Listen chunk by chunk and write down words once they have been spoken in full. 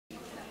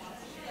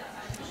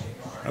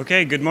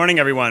Okay, good morning,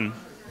 everyone.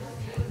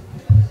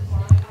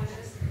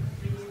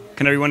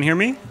 Can everyone hear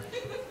me?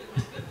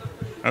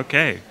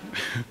 Okay.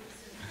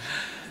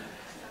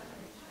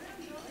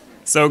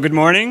 So good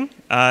morning.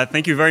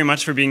 Thank you very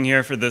much for being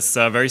here for this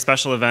very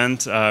special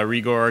event,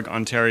 Reorg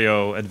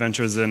Ontario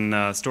Adventures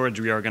in Storage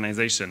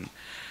Reorganization.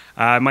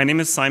 My name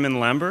is Simon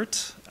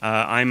Lanbert.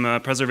 I'm a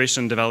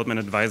Preservation Development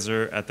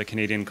Advisor at the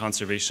Canadian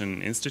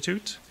Conservation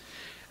Institute.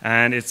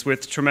 And it's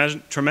with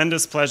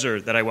tremendous pleasure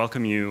that I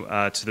welcome you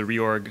to the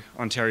Reorg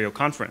Ontario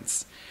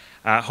Conference.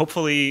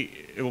 Hopefully,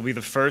 it will be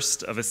the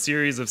first of a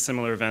series of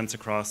similar events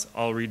across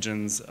all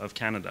regions of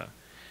Canada.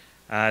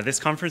 This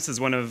conference is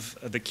one of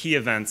the key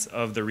events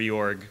of the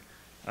Reorg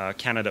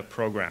Canada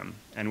program,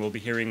 and we'll be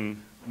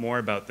hearing more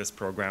about this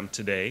program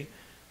today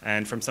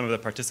and from some of the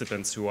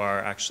participants who are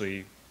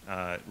actually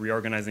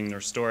reorganizing their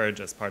storage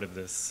as part of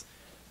this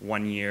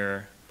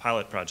one-year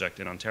pilot project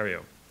in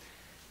Ontario.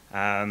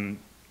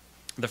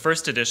 The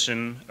first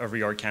edition of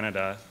Reorg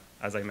Canada,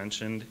 as I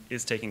mentioned,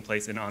 is taking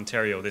place in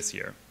Ontario this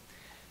year.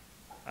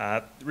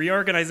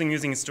 Reorganizing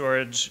using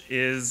storage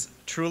is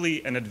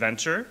truly an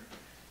adventure,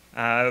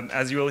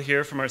 as you will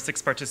hear from our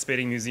 6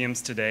 participating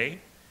museums today,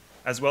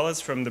 as well as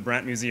from the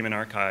Brandt Museum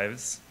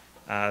Archives,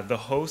 the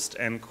host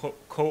and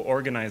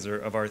co-organizer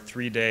of our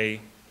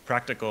 3-day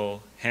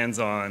practical,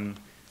 hands-on,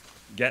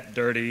 get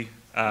dirty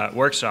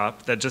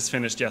workshop that just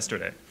finished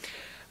yesterday.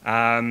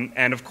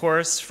 And of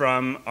course,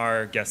 from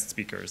our guest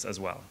speakers as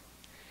well.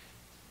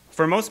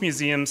 For most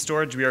museums,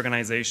 storage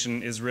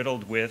reorganization is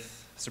riddled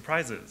with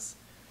surprises,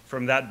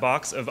 from that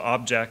box of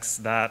objects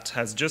that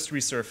has just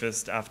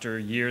resurfaced after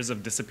years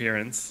of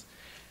disappearance,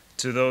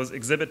 to those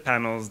exhibit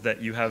panels that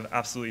you have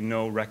absolutely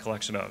no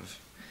recollection of.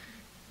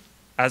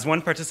 As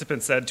one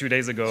participant said 2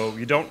 days ago,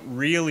 you don't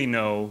really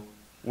know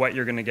what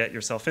you're going to get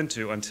yourself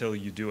into until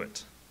you do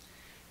it.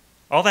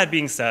 All that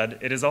being said,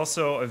 it is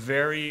also a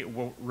very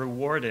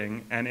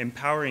rewarding and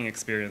empowering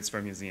experience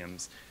for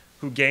museums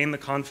who gain the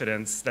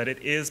confidence that it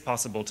is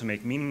possible to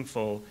make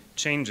meaningful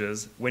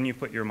changes when you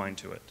put your mind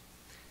to it.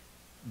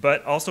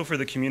 But also for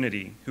the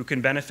community who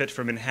can benefit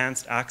from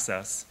enhanced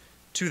access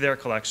to their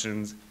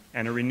collections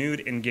and a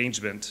renewed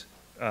engagement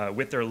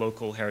with their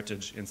local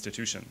heritage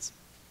institutions.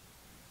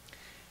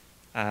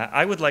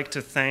 I would like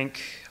to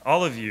thank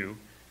all of you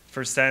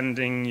for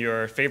sending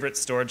your favorite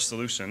storage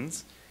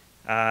solutions.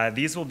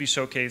 These will be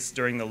showcased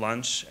during the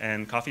lunch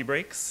and coffee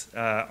breaks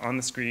on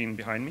the screen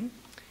behind me.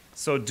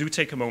 So do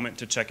take a moment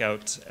to check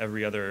out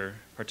every other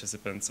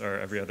participant's or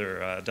every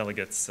other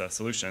delegate's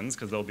solutions,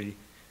 because they'll be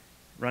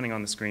running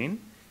on the screen.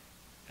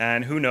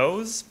 And who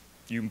knows,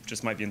 you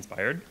just might be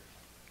inspired.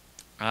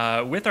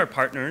 With our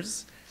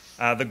partners,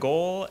 the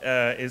goal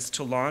is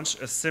to launch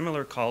a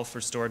similar call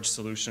for storage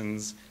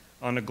solutions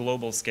on a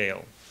global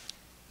scale,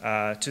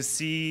 to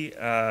see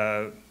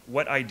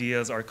what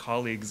ideas our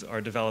colleagues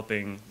are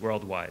developing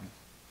worldwide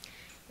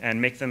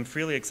and make them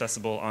freely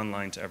accessible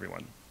online to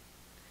everyone.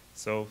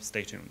 So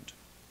stay tuned.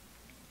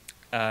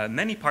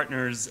 Many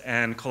partners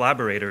and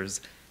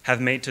collaborators have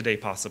made today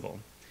possible.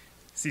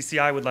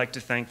 CCI would like to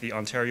thank the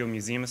Ontario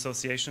Museum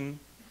Association,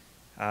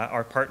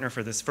 our partner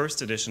for this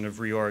first edition of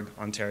Reorg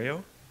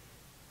Ontario,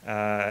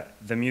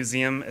 the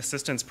Museum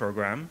Assistance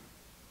Program,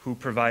 who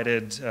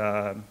provided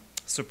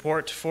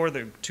support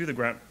to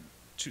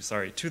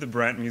the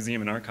Brandt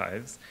Museum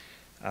Archives,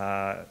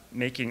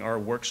 making our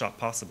workshop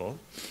possible.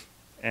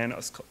 And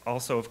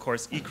also, of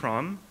course,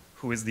 ECROM,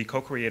 who is the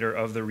co-creator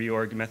of the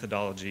Reorg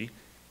methodology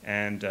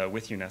and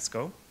with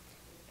UNESCO,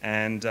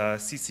 and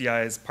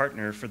CCI's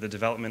partner for the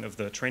development of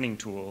the training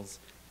tools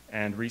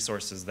and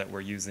resources that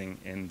we're using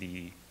in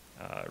the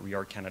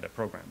Reorg Canada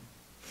program.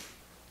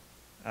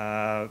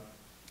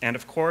 And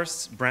of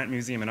course, Brandt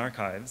Museum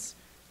Archives,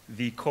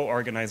 the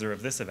co-organizer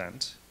of this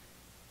event,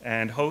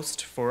 and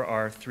host for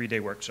our 3-day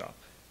workshop.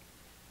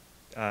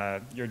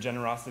 Your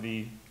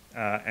generosity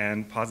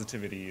and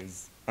positivity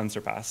is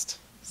unsurpassed,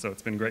 so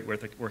it's been great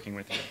working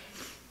with you.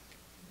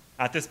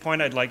 At this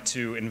point, I'd like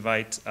to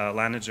invite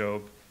Lana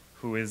Jobe,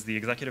 who is the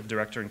Executive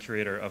Director and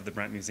Curator of the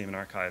Brandt Museum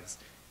Archives,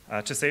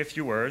 to say a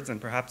few words and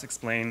perhaps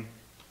explain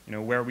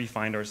where we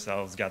find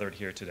ourselves gathered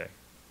here today.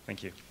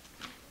 Thank you.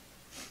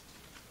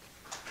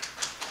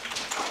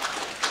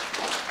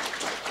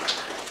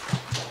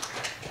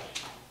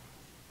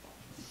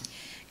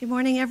 Good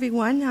morning,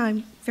 everyone.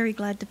 I'm very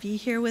glad to be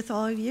here with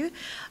all of you.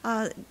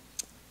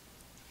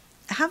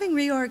 Having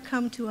Reorg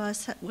come to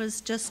us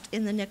was just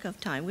in the nick of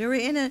time. We were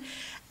in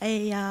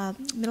a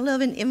middle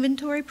of an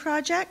inventory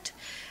project,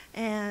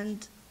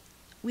 and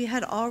we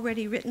had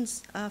already written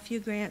a few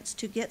grants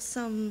to get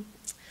some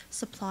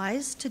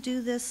supplies to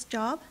do this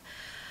job.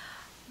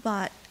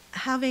 But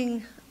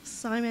having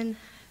Simon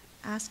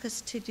ask us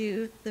to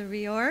do the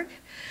Reorg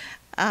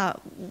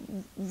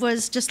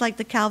was just like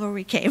the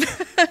cavalry came.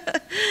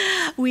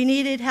 We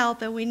needed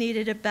help, and we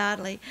needed it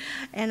badly.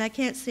 And I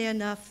can't say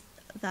enough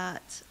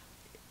that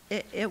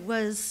it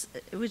was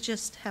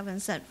just heaven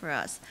sent for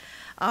us.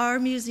 Our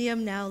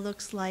museum now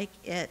looks like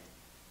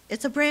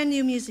it's a brand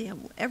new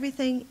museum.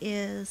 Everything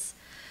is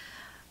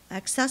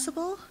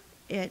accessible.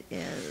 It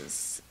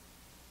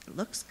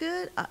looks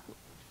good.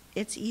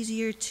 it's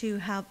easier to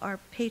have our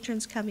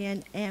patrons come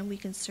in and we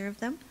can serve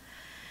them.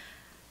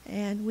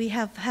 And we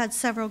have had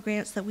several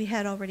grants that we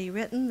had already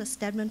written, the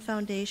Stedman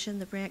Foundation,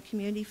 the Brant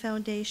Community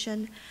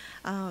Foundation,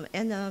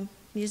 and the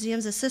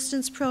Museum's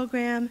Assistance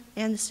Program,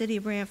 and the City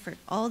of Brantford.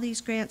 All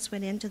these grants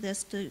went into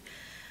this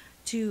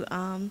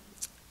to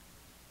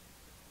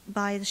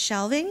buy the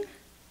shelving,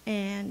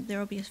 and there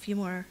will be a few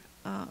more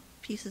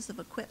pieces of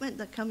equipment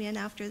that come in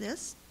after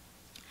this,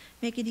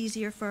 make it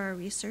easier for our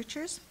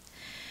researchers.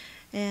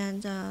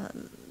 And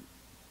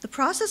the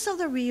process of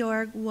the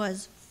reorg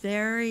was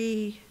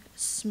very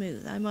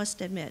smooth, I must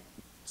admit.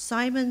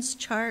 Simon's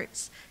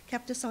charts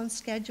kept us on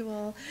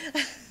schedule,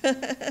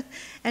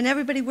 and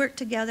everybody worked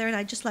together, and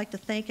I'd just like to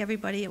thank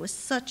everybody. It was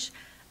such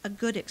a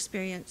good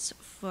experience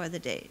for the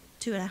day,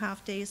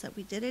 2.5 days that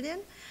we did it in,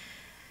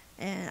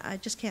 and I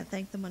just can't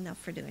thank them enough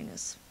for doing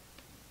this.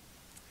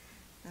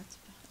 That's